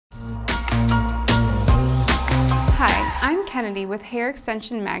I'm Kennedy with Hair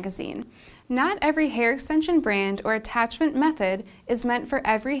Extension Magazine. Not every hair extension brand or attachment method is meant for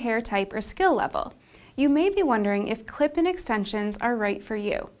every hair type or skill level. You may be wondering if clip-in extensions are right for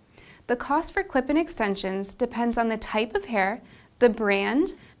you. The cost for clip-in extensions depends on the type of hair, the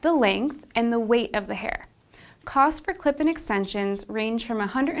brand, the length, and the weight of the hair. Costs for clip-in extensions range from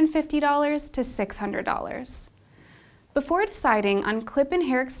 $150 to $600. Before deciding on clip-in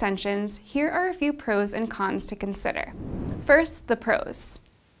hair extensions, here are a few pros and cons to consider. First, the pros.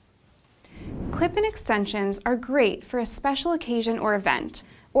 Clip-in extensions are great for a special occasion or event,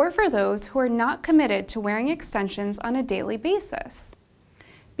 or for those who are not committed to wearing extensions on a daily basis.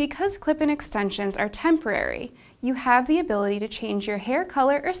 Because clip-in extensions are temporary, you have the ability to change your hair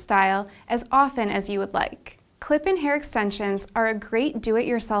color or style as often as you would like. Clip-in hair extensions are a great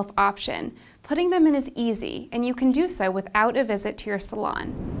do-it-yourself option. Putting them in is easy, and you can do so without a visit to your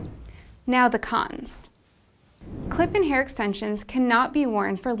salon. Now the cons. Clip-in hair extensions cannot be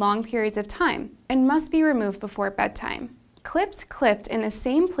worn for long periods of time and must be removed before bedtime. Clips clipped in the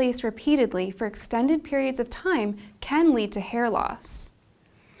same place repeatedly for extended periods of time can lead to hair loss.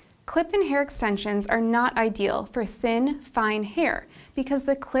 Clip-in hair extensions are not ideal for thin, fine hair because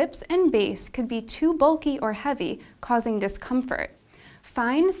the clips and base could be too bulky or heavy, causing discomfort.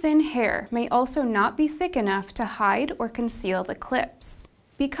 Fine, thin hair may also not be thick enough to hide or conceal the clips.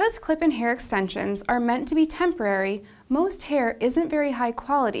 Because clip-in hair extensions are meant to be temporary, most hair isn't very high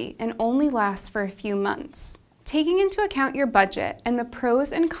quality and only lasts for a few months. Taking into account your budget and the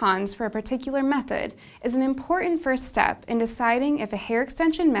pros and cons for a particular method is an important first step in deciding if a hair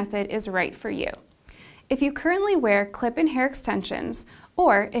extension method is right for you. If you currently wear clip-in hair extensions,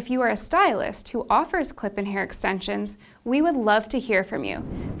 or if you are a stylist who offers clip-in hair extensions, we would love to hear from you.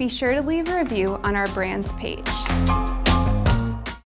 Be sure to leave a review on our brand's page.